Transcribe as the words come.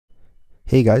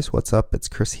Hey guys, what's up? It's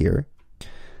Chris here.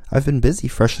 I've been busy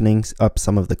freshening up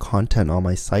some of the content on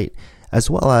my site, as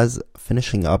well as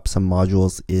finishing up some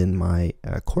modules in my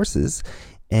courses.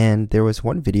 And there was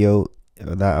one video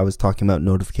that I was talking about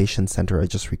Notification Center. I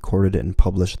just recorded it and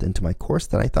published into my course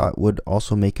that I thought would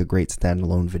also make a great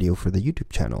standalone video for the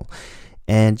YouTube channel.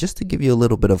 And just to give you a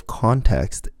little bit of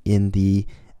context, in the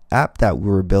app that we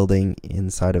were building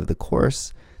inside of the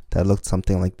course that looked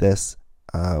something like this,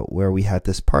 where we had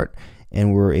this part and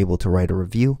we were able to write a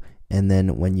review, and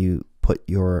then when you put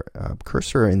your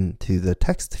cursor into the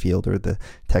text field or the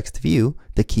text view,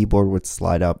 the keyboard would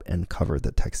slide up and cover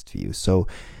the text view. So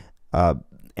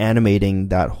animating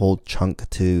that whole chunk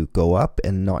to go up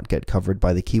and not get covered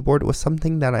by the keyboard was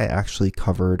something that I actually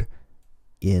covered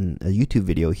in a YouTube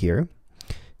video here,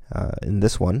 in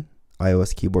this one,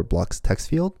 iOS keyboard blocks text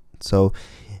field. So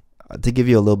to give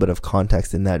you a little bit of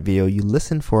context, in that video you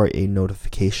listen for a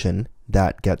notification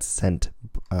that gets sent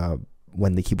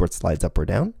when the keyboard slides up or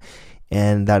down,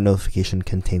 and that notification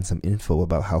contains some info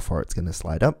about how far it's going to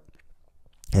slide up,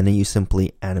 and then you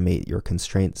simply animate your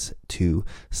constraints to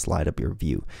slide up your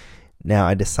view. Now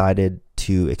I decided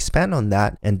to expand on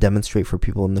that and demonstrate for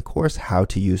people in the course how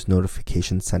to use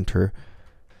Notification Center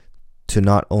to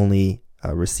not only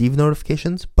receive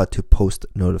notifications but to post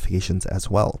notifications as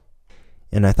well.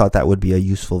 And I thought that would be a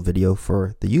useful video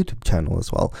for the YouTube channel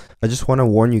as well. I just want to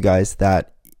warn you guys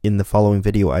that in the following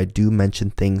video I do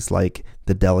mention things like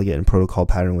the delegate and protocol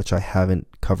pattern, which I haven't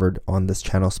covered on this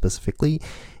channel specifically,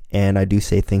 and I do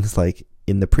say things like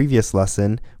in the previous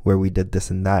lesson where we did this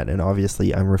and that, and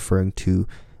obviously I'm referring to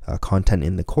content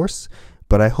in the course,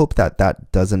 but I hope that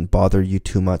that doesn't bother you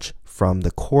too much from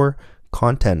the core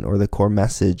content or the core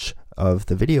message of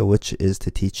the video, which is to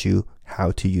teach you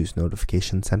how to use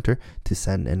Notification Center to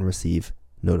send and receive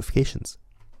notifications.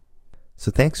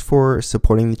 So thanks for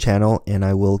supporting the channel, and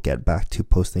I will get back to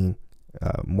posting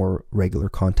more regular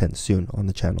content soon on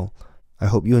the channel. I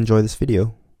hope you enjoy this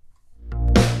video.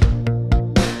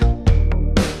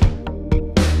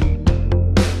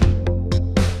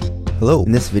 Hello,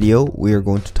 in this video we are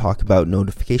going to talk about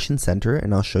Notification Center,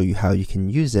 and I'll show you how you can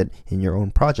use it in your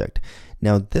own project.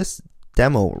 Now this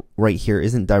demo right here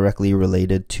isn't directly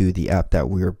related to the app that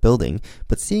we are building,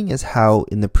 but seeing as how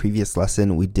in the previous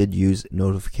lesson we did use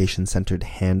Notification Center to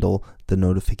handle the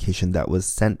notification that was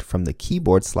sent from the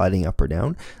keyboard sliding up or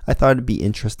down, I thought it'd be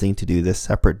interesting to do this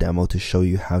separate demo to show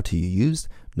you how to use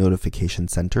Notification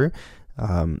Center.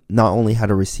 Not only how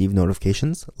to receive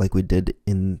notifications like we did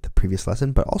in the previous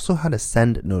lesson, but also how to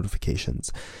send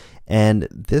notifications. And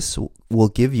this will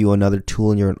give you another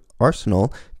tool in your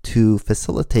arsenal to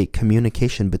facilitate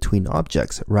communication between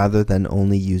objects rather than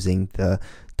only using the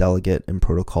delegate and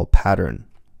protocol pattern.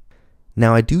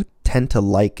 Now I do tend to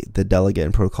like the delegate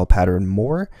and protocol pattern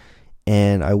more,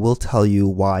 and I will tell you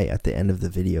why at the end of the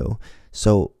video.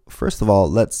 So first of all,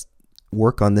 let's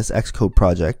work on this Xcode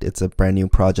project. It's a brand new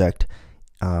project.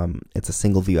 It's a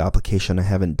single view application. I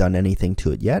haven't done anything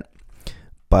to it yet,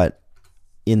 but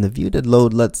in the view to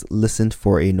load, let's listen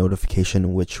for a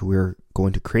notification which we're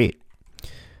going to create.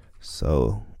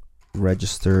 So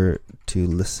register to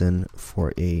listen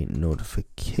for a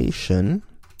notification,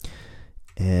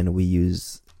 and we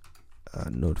use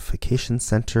Notification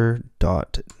Center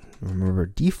dot, remember,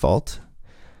 default.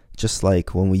 Just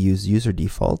like when we use user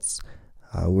defaults,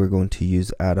 we're going to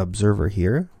use add observer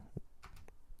here.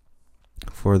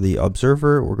 For the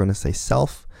observer, we're going to say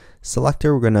self.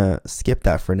 Selector, we're going to skip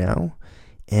that for now.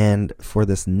 And for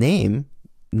this name,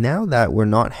 now that we're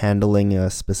not handling a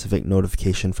specific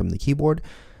notification from the keyboard,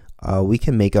 we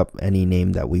can make up any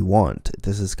name that we want.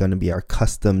 This is going to be our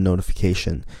custom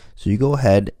notification. So you go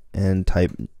ahead and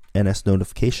type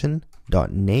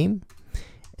nsNotification.name,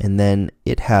 and then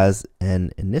it has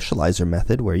an initializer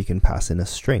method where you can pass in a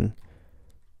string.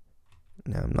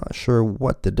 Now I'm not sure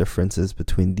what the difference is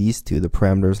between these two. The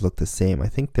parameters look the same. I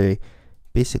think they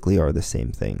basically are the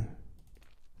same thing.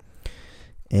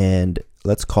 And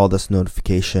let's call this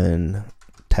notification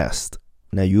test.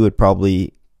 Now you would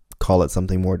probably call it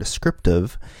something more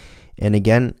descriptive. And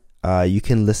again, you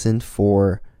can listen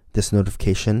for this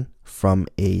notification from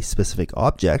a specific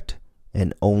object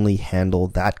and only handle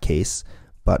that case,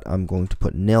 but I'm going to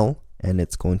put nil, and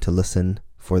it's going to listen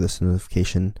for this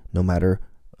notification no matter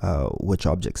which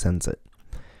object sends it.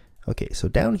 Okay, so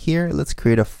down here, let's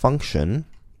create a function.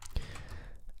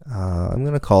 I'm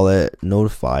going to call it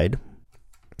notified.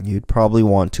 You'd probably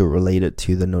want to relate it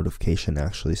to the notification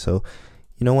actually. So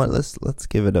you know what, let's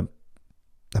give it a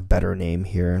better name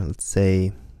here. Let's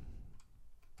say,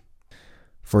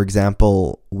 for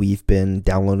example, we've been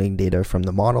downloading data from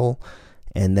the model,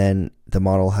 and then the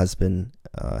model has been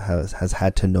has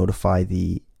had to notify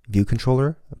the view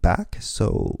controller back.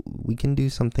 So we can do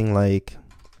something like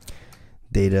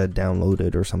data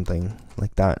downloaded or something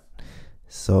like that.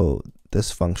 So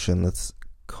this function, let's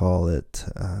call it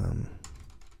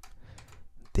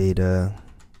data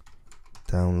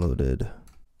downloaded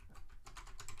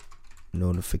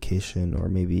notification, or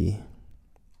maybe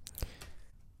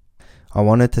I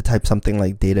wanted to type something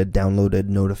like data downloaded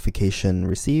notification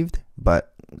received,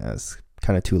 but that's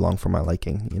kind of too long for my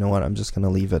liking. You know what, I'm just going to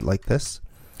leave it like this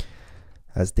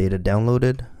as data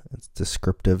downloaded. It's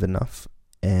descriptive enough.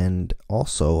 And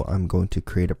also I'm going to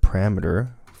create a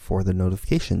parameter for the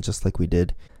notification, just like we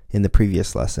did in the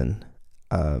previous lesson.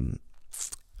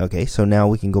 Okay, so now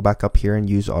we can go back up here and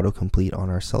use autocomplete on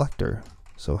our selector.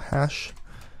 So hash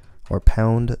or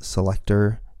pound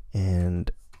selector,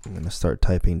 and I'm going to start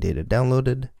typing data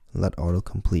downloaded, let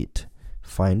autocomplete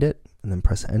find it, and then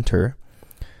press enter.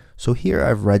 So here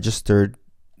I've registered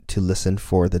to listen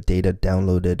for the data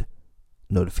downloaded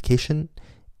notification,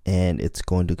 and it's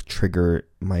going to trigger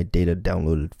my data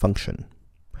downloaded function.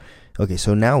 Okay,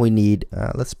 so now we need,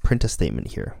 let's print a statement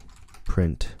here.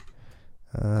 Print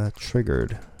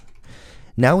triggered.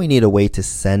 Now we need a way to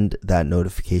send that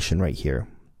notification right here.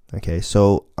 Okay,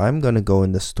 so I'm going to go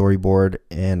in the storyboard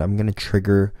and I'm going to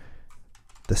trigger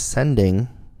the sending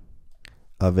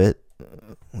of it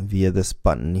via this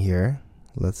button here.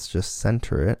 Let's just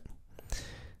center it.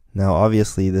 Now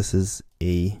obviously this is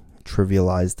a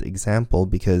trivialized example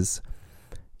because,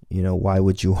 you know, why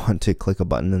would you want to click a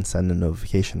button and send a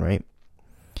notification, right?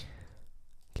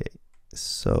 Okay,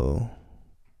 so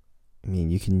I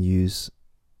mean, you can use,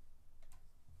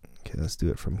 okay, let's do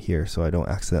it from here so I don't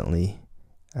accidentally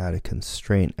add a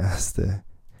constraint as the,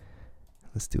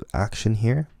 let's do action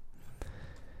here.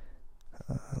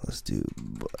 Let's do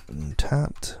button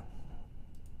tapped,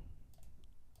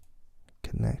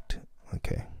 connect,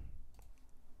 okay.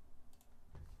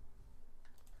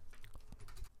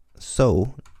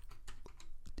 So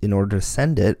in order to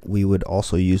send it, we would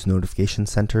also use notification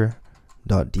center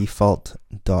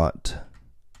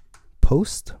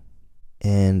 .default.post,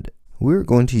 and we're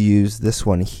going to use this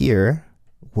one here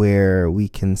where we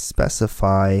can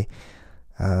specify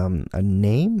a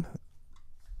name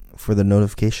for the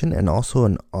notification and also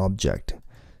an object.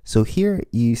 So here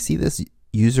you see this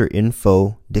user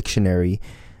info dictionary,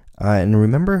 and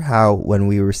remember how when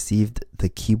we received the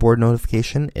keyboard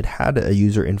notification, it had a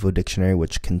user info dictionary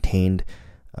which contained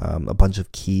a bunch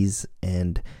of keys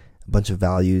and a bunch of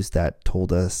values that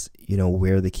told us, you know,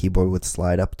 where the keyboard would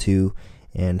slide up to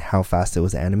and how fast it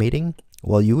was animating.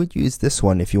 Well, you would use this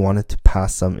one if you wanted to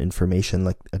pass some information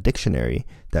like a dictionary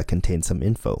that contains some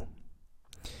info.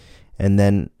 And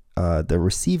then the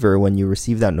receiver, when you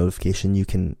receive that notification, you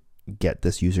can get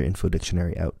this user info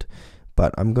dictionary out.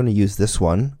 But I'm going to use this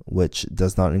one, which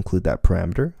does not include that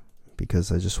parameter,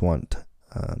 because I just want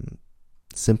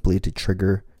simply to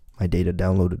trigger my data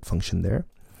downloaded function there.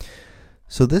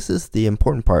 So this is the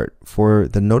important part. For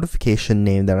the notification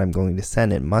name that I'm going to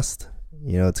send, it must,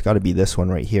 you know, it's got to be this one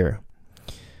right here.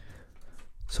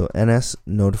 So ns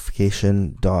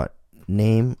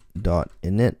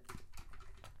notification.name.init,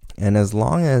 and as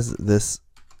long as this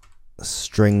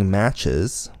string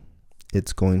matches,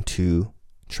 it's going to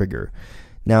trigger.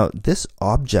 Now this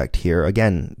object here,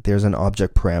 again, there's an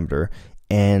object parameter,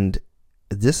 and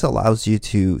this allows you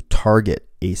to target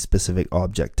a specific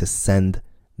object to send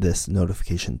this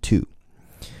notification to.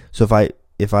 So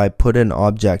if I put an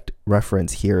object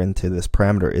reference here into this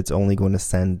parameter, it's only going to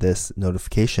send this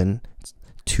notification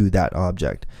to that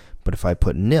object. But if I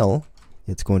put nil,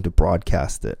 it's going to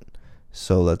broadcast it.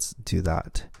 So let's do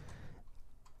that.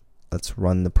 Let's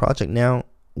run the project now.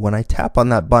 When I tap on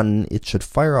that button, it should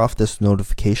fire off this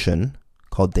notification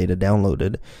called data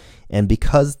downloaded. And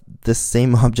because this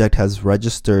same object has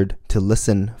registered to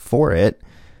listen for it,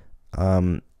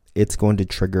 it's going to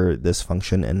trigger this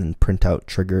function and then print out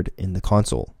triggered in the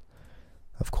console.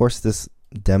 Of course, this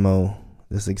demo,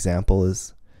 this example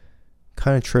is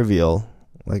kind of trivial.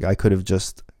 Like I could have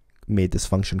just made this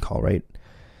function call, right?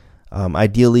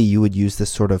 Ideally, you would use this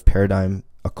sort of paradigm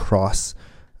across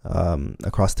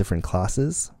different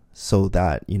classes, so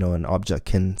that, you know, an object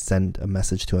can send a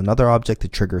message to another object to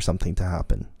trigger something to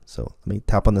happen. So let me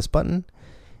tap on this button,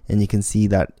 and you can see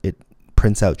that it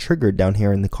prints out triggered down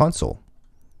here in the console.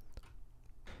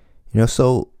 You know,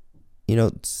 so, you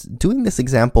know, doing this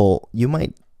example, you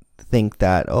might think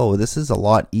that, oh, this is a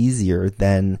lot easier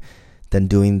than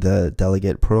doing the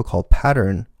delegate protocol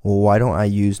pattern. Well, why don't I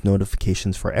use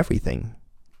notifications for everything?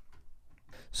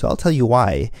 So I'll tell you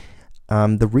why.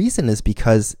 The reason is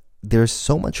because there's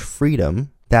so much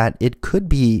freedom that it could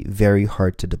be very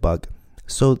hard to debug.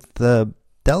 So the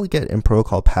delegate and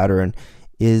protocol pattern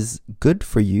is good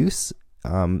for use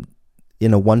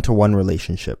in a one-to-one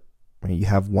relationship. Right? You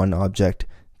have one object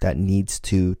that needs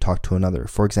to talk to another.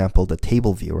 For example, the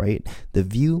table view, right? The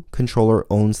view controller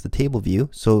owns the table view,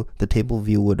 so the table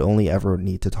view would only ever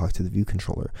need to talk to the view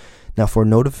controller. Now for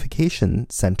notification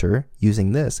center,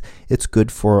 using this, it's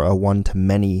good for a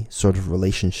one-to-many sort of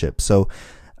relationship. So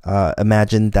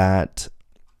imagine that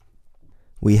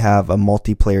we have a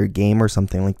multiplayer game or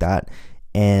something like that,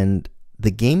 and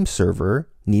the game server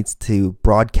needs to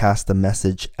broadcast a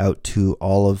message out to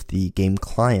all of the game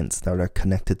clients that are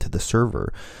connected to the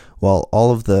server. Well,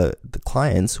 all of the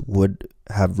clients would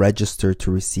have registered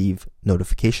to receive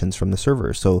notifications from the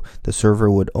server. So the server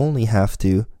would only have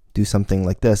to do something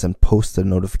like this and post a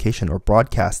notification or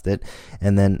broadcast it,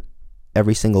 and then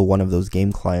every single one of those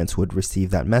game clients would receive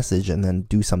that message and then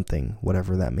do something,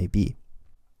 whatever that may be.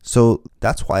 So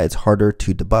that's why it's harder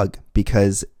to debug,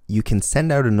 because you can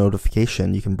send out a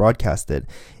notification, you can broadcast it,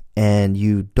 and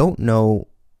you don't know,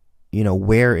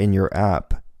 where in your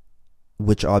app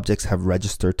which objects have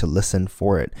registered to listen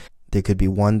for it. There could be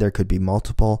one, there could be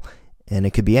multiple, and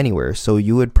it could be anywhere. So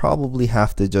you would probably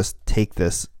have to just take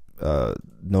this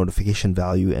notification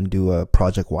value and do a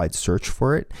project-wide search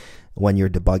for it when you're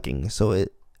debugging. So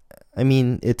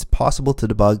it's possible to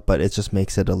debug, but it just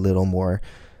makes it a little more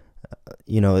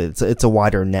it's a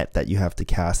wider net that you have to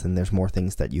cast, and there's more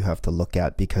things that you have to look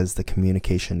at because the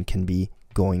communication can be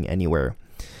going anywhere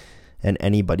and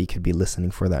anybody could be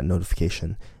listening for that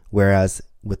notification. Whereas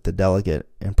with the delegate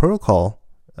and protocol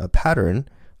pattern,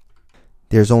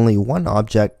 there's only one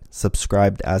object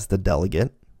subscribed as the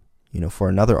delegate, for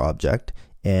another object,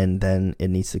 and then it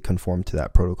needs to conform to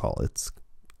that protocol. It's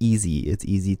easy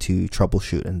to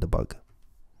troubleshoot and debug.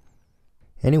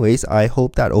 Anyways, I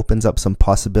hope that opens up some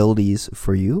possibilities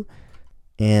for you.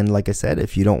 And like I said,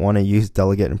 if you don't want to use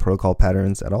delegate and protocol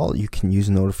patterns at all, you can use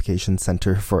Notification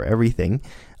Center for everything.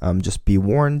 Just be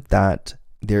warned that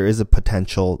there is a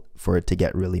potential for it to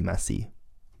get really messy.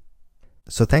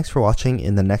 So thanks for watching.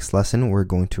 In the next lesson, we're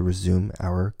going to resume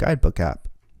our guidebook app.